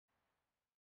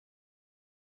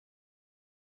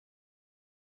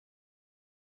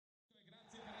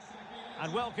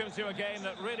And welcome to a game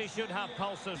that really should have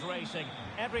pulses racing.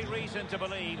 Every reason to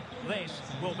believe this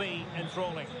will be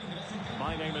enthralling.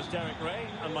 My name is Derek Ray,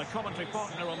 and my commentary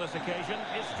partner on this occasion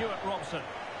is Stuart Robson.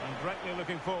 I'm greatly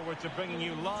looking forward to bringing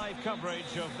you live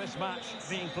coverage of this match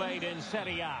being played in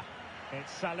Serie A.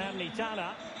 It's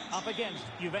Salernitana up against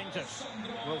Juventus.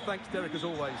 Well, thanks, Derek, as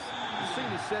always. The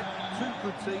scene is set, two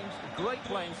good teams, a great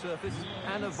playing surface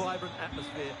and a vibrant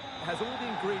atmosphere. It has all the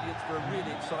ingredients for a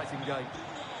really exciting game.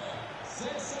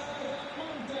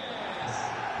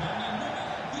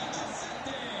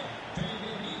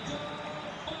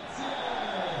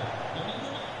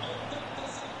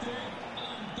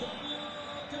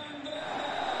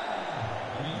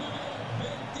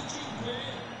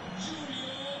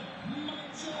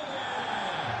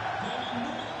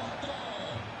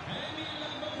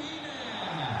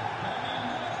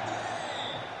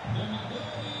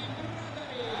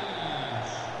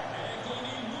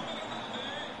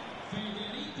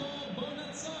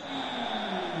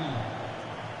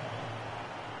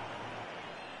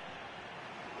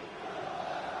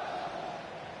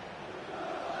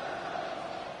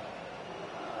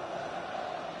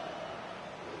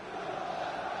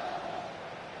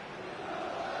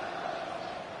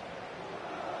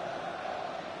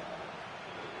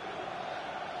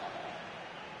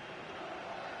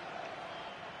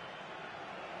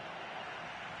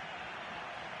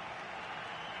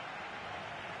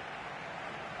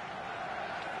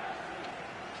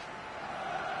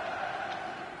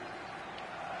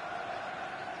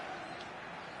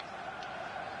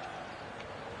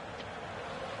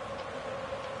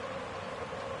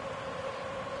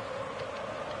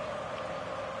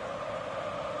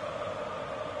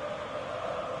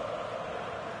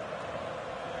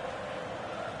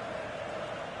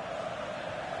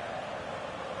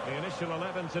 The initial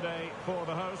 11 today for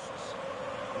the hosts.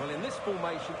 Well, in this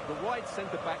formation, the wide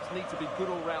centre-backs need to be good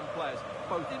all-round players,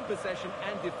 both in possession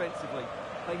and defensively.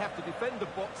 They have to defend the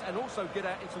box and also get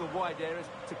out into the wide areas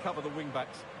to cover the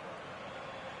wing-backs.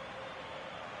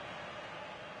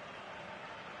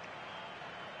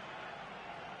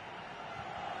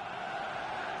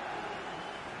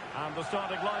 And the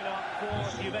starting lineup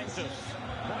for Juventus.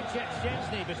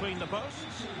 Wojciech between the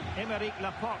posts. Aymeric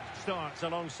Laporte starts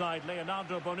alongside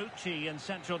Leonardo Bonucci in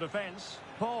central defence.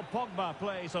 Paul Pogba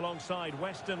plays alongside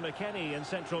Weston McKennie in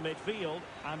central midfield.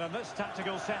 And in this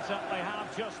tactical setup, they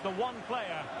have just the one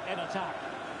player in attack.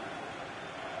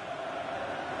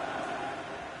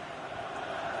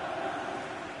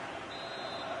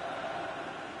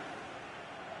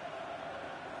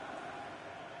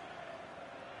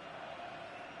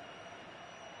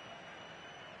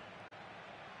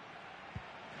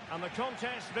 And the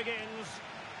contest begins